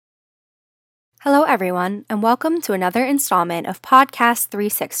Hello, everyone, and welcome to another installment of Podcast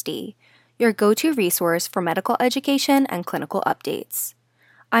 360, your go-to resource for medical education and clinical updates.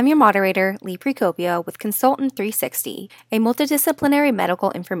 I'm your moderator, Lee Precopia, with Consultant 360, a multidisciplinary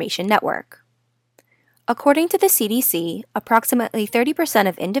medical information network. According to the CDC, approximately 30%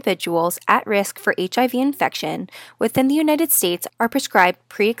 of individuals at risk for HIV infection within the United States are prescribed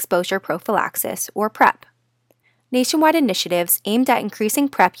pre-exposure prophylaxis, or PrEP. Nationwide initiatives aimed at increasing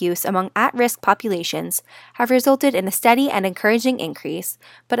PrEP use among at-risk populations have resulted in a steady and encouraging increase,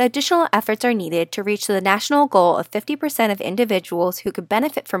 but additional efforts are needed to reach the national goal of 50% of individuals who could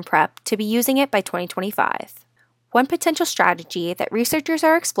benefit from PrEP to be using it by 2025. One potential strategy that researchers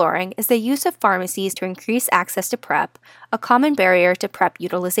are exploring is the use of pharmacies to increase access to PrEP, a common barrier to PrEP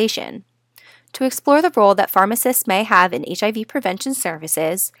utilization. To explore the role that pharmacists may have in HIV prevention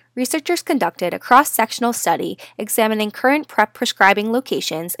services, researchers conducted a cross-sectional study examining current PrEP prescribing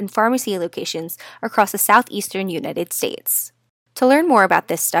locations and pharmacy locations across the southeastern United States. To learn more about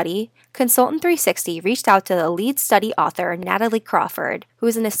this study, Consultant 360 reached out to the lead study author, Natalie Crawford, who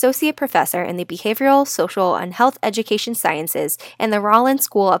is an associate professor in the Behavioral, Social, and Health Education Sciences in the Rollins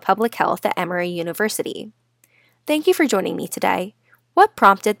School of Public Health at Emory University. Thank you for joining me today. What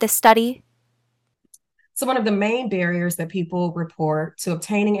prompted this study? So one of the main barriers that people report to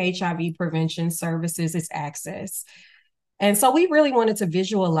obtaining HIV prevention services is access. And so we really wanted to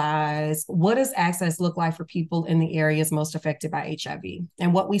visualize what does access look like for people in the areas most affected by HIV.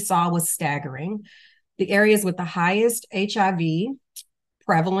 And what we saw was staggering. The areas with the highest HIV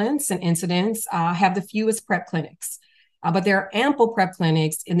prevalence and incidence have the fewest PrEP clinics. But there are ample PrEP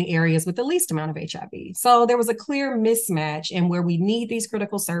clinics in the areas with the least amount of HIV. So there was a clear mismatch in where we need these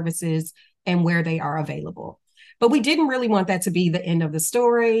critical services and where they are available. But we didn't really want that to be the end of the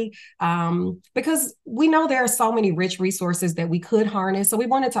story because we know there are so many rich resources that we could harness. So we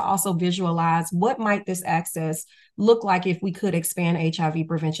wanted to also visualize what might this access look like if we could expand HIV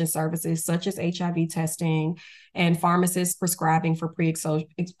prevention services such as HIV testing and pharmacists prescribing for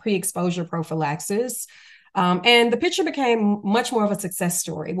pre-exposure prophylaxis. And the picture became much more of a success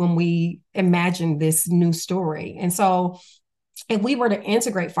story when we imagined this new story. And so if we were to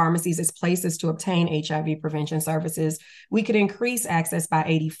integrate pharmacies as places to obtain HIV prevention services, we could increase access by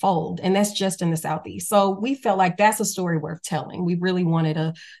 80-fold. And that's just in the Southeast. So we felt like that's a story worth telling. We really wanted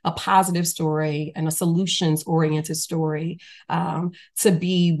a positive story and a solutions-oriented story to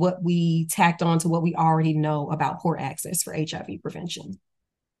be what we tacked on to what we already know about poor access for HIV prevention.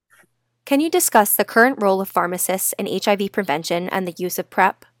 Can you discuss the current role of pharmacists in HIV prevention and the use of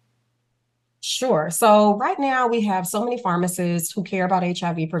PrEP? Sure. So right now we have so many pharmacists who care about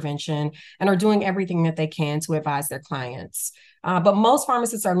HIV prevention and are doing everything that they can to advise their clients. But most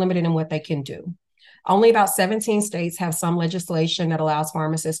pharmacists are limited in what they can do. Only about 17 states have some legislation that allows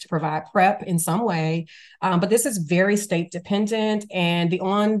pharmacists to provide PrEP in some way, but this is very state dependent, and the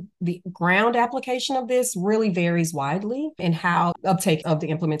on-the-ground application of this really varies widely in how uptake of the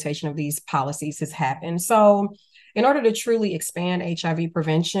implementation of these policies has happened. So in order to truly expand HIV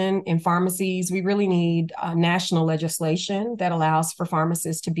prevention in pharmacies, we really need national legislation that allows for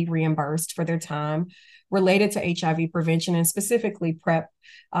pharmacists to be reimbursed for their time related to HIV prevention and specifically PrEP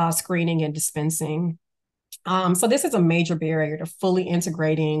screening and dispensing. So this is a major barrier to fully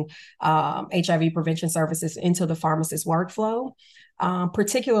integrating HIV prevention services into the pharmacist workflow,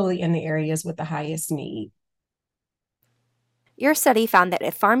 particularly in the areas with the highest need. Your study found that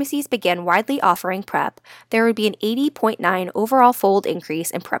if pharmacies began widely offering PrEP, there would be an 80.9 overall fold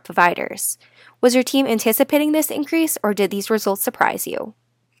increase in PrEP providers. Was your team anticipating this increase, or did these results surprise you?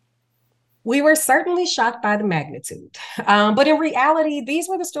 We were certainly shocked by the magnitude. But in reality, these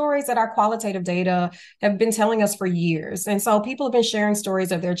were the stories that our qualitative data have been telling us for years. And so people have been sharing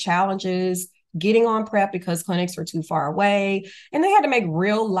stories of their challenges getting on PrEP because clinics were too far away. And they had to make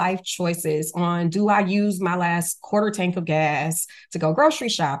real life choices on, do I use my last quarter tank of gas to go grocery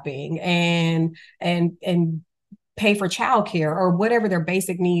shopping and pay for childcare or whatever their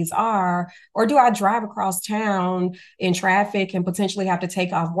basic needs are? Or do I drive across town in traffic and potentially have to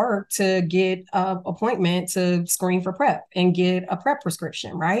take off work to get an appointment to screen for PrEP and get a PrEP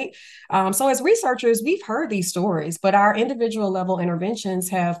prescription, right? So as researchers, we've heard these stories, but our individual level interventions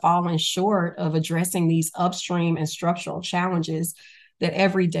have fallen short of addressing these upstream and structural challenges that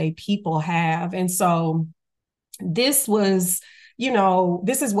everyday people have. And so this was,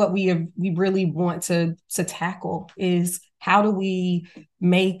 this is what we really want to tackle is how do we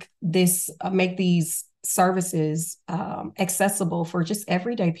make these services accessible for just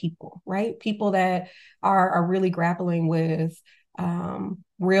everyday people, right? People that are really grappling with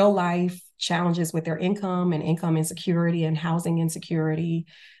real life challenges with their income and income insecurity and housing insecurity.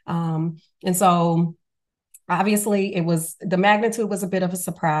 And so obviously the magnitude was a bit of a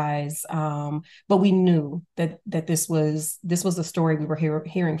surprise, but we knew that this was a story we were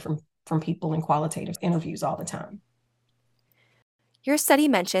hearing from people in qualitative interviews all the time. Your study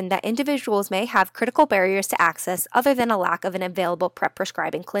mentioned that individuals may have critical barriers to access other than a lack of an available PrEP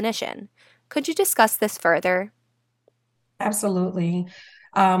prescribing clinician. Could you discuss this further? Absolutely.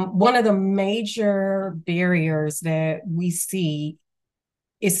 One of the major barriers that we see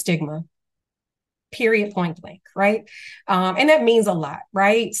is stigma. Period, point blank, right? And that means a lot,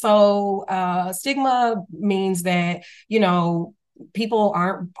 right? So stigma means that, people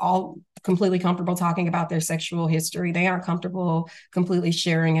aren't all completely comfortable talking about their sexual history. They aren't comfortable completely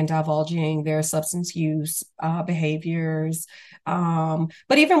sharing and divulging their substance use behaviors.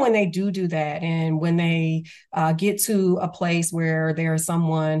 But even when they do that, and when they get to a place where there's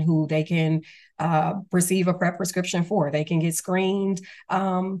someone who they can receive a PrEP prescription for, they can get screened,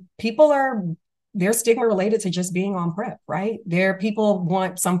 there's stigma related to just being on PrEP, right? People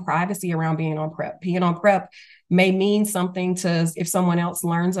want some privacy around being on PrEP. Being on PrEP may mean something if someone else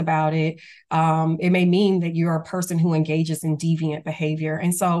learns about it. It may mean that you're a person who engages in deviant behavior.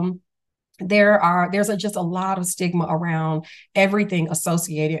 And so there's just a lot of stigma around everything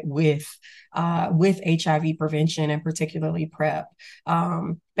associated with HIV prevention, and particularly PrEP.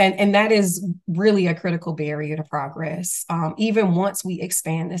 And that is really a critical barrier to progress, even once we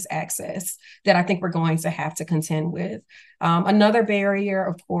expand this access that I think we're going to have to contend with. Another barrier,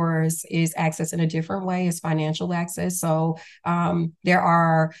 of course, is access in a different way, is financial access. So there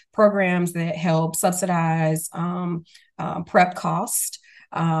are programs that help subsidize PrEP cost.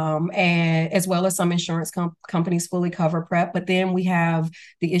 And as well as some insurance companies fully cover PrEP. But then we have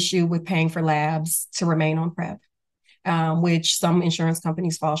the issue with paying for labs to remain on PrEP, which some insurance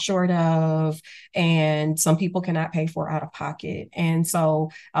companies fall short of, and some people cannot pay for out of pocket. And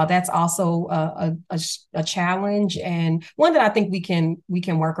so that's also a challenge, and one that I think we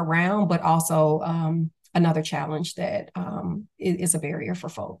can work around, but also another challenge that is a barrier for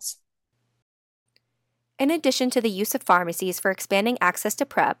folks. In addition to the use of pharmacies for expanding access to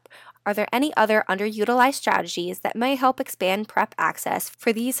PrEP, are there any other underutilized strategies that may help expand PrEP access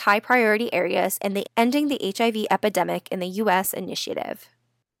for these high priority areas in the Ending the HIV Epidemic in the U.S. initiative?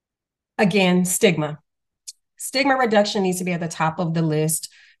 Again, stigma. Stigma reduction needs to be at the top of the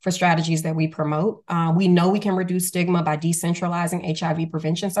list for strategies that we promote. We know we can reduce stigma by decentralizing HIV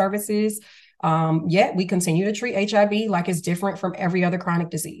prevention services. Yet we continue to treat HIV like it's different from every other chronic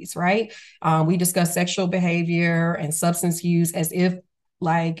disease, right? We discuss sexual behavior and substance use as if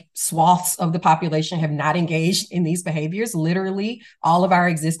like swaths of the population have not engaged in these behaviors. Literally, all of our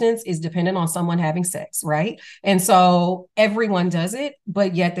existence is dependent on someone having sex, right? And so everyone does it,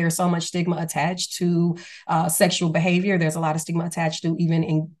 but yet there's so much stigma attached to sexual behavior. There's a lot of stigma attached to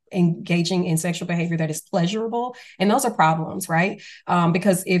even engaging in sexual behavior that is pleasurable. And those are problems, right?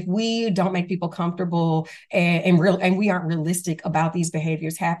 Because if we don't make people comfortable and we aren't realistic about these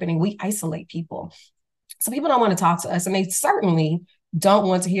behaviors happening, we isolate people. So people don't want to talk to us, and they certainly don't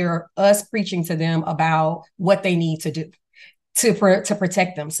want to hear us preaching to them about what they need to do to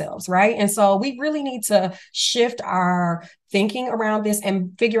protect themselves, right? And so we really need to shift our thinking around this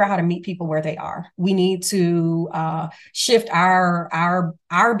and figure out how to meet people where they are. We need to shift our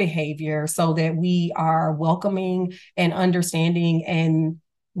behavior so that we are welcoming and understanding and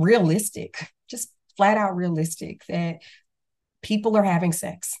realistic, just flat out realistic, that people are having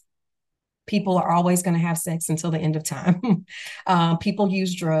sex. People are always going to have sex until the end of time. People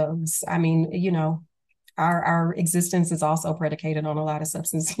use drugs. I mean, our existence is also predicated on a lot of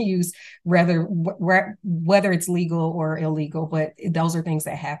substance use, whether it's legal or illegal, but those are things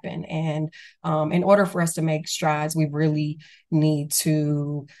that happen. And in order for us to make strides, we really need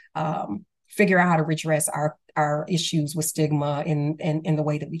to figure out how to redress our issues with stigma in the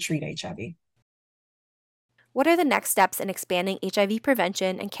way that we treat HIV. What are the next steps in expanding HIV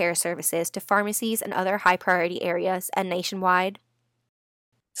prevention and care services to pharmacies and other high priority areas and nationwide?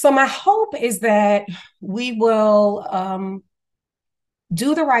 So my hope is that we will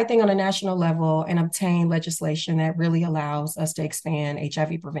do the right thing on a national level and obtain legislation that really allows us to expand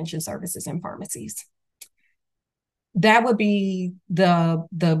HIV prevention services in pharmacies. That would be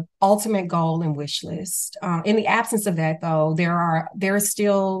the ultimate goal and wish list. In the absence of that, though, there is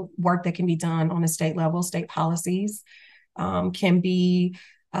still work that can be done on a state level. State policies can be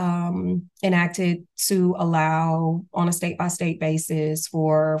enacted to allow, on a state-by-state basis,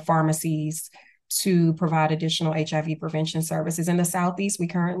 for pharmacies to provide additional HIV prevention services. In the Southeast, we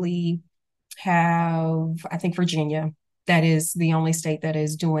currently have, I think, Virginia That is the only state that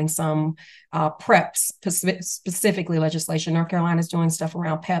is doing some PrEP, specifically legislation. North Carolina is doing stuff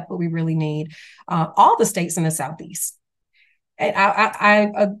around PEP, but we really need all the states in the Southeast. And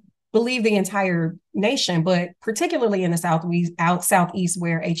I believe the entire nation, but particularly in the Southeast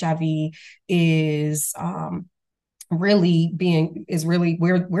where HIV is we're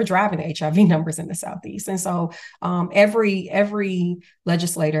driving the HIV numbers in the Southeast. And so every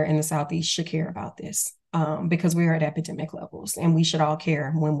legislator in the Southeast should care about this because we are at epidemic levels, and we should all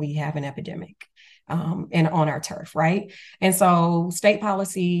care when we have an epidemic and on our turf, right? And so state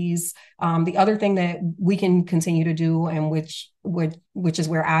policies, the other thing that we can continue to do, and which is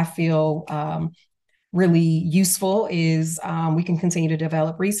where I feel really useful, is we can continue to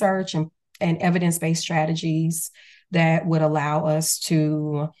develop research and evidence-based strategies that would allow us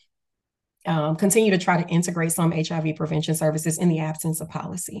to continue to try to integrate some HIV prevention services in the absence of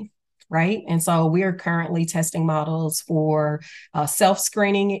policy, right? And so we're currently testing models for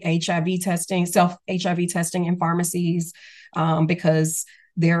self-screening HIV testing, self-HIV testing in pharmacies, because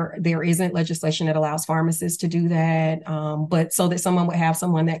there isn't legislation that allows pharmacists to do that, but so that someone would have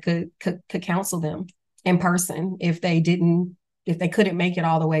someone that could counsel them in person if they couldn't make it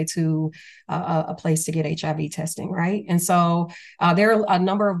all the way to a place to get HIV testing, right? And so there are a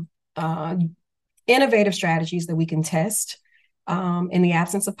number of innovative strategies that we can test in the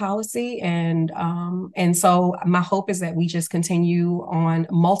absence of policy. And so my hope is that we just continue on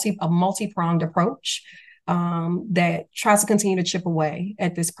a multi-pronged approach that tries to continue to chip away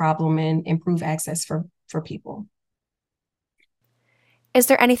at this problem and improve access for people. Is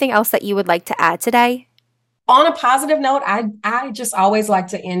there anything else that you would like to add today? On a positive note, I just always like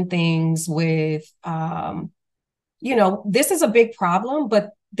to end things with, this is a big problem,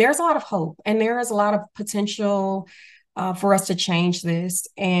 but there's a lot of hope, and there is a lot of potential for us to change this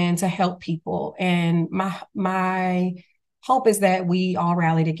and to help people. And my hope is that we all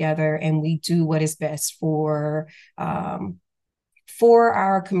rally together and we do what is best for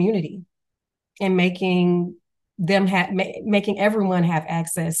our community, and making everyone have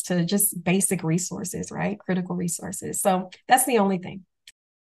access to just basic resources, right? Critical resources. So that's the only thing.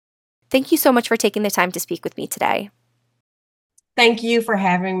 Thank you so much for taking the time to speak with me today. Thank you for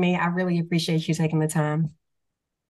having me. I really appreciate you taking the time.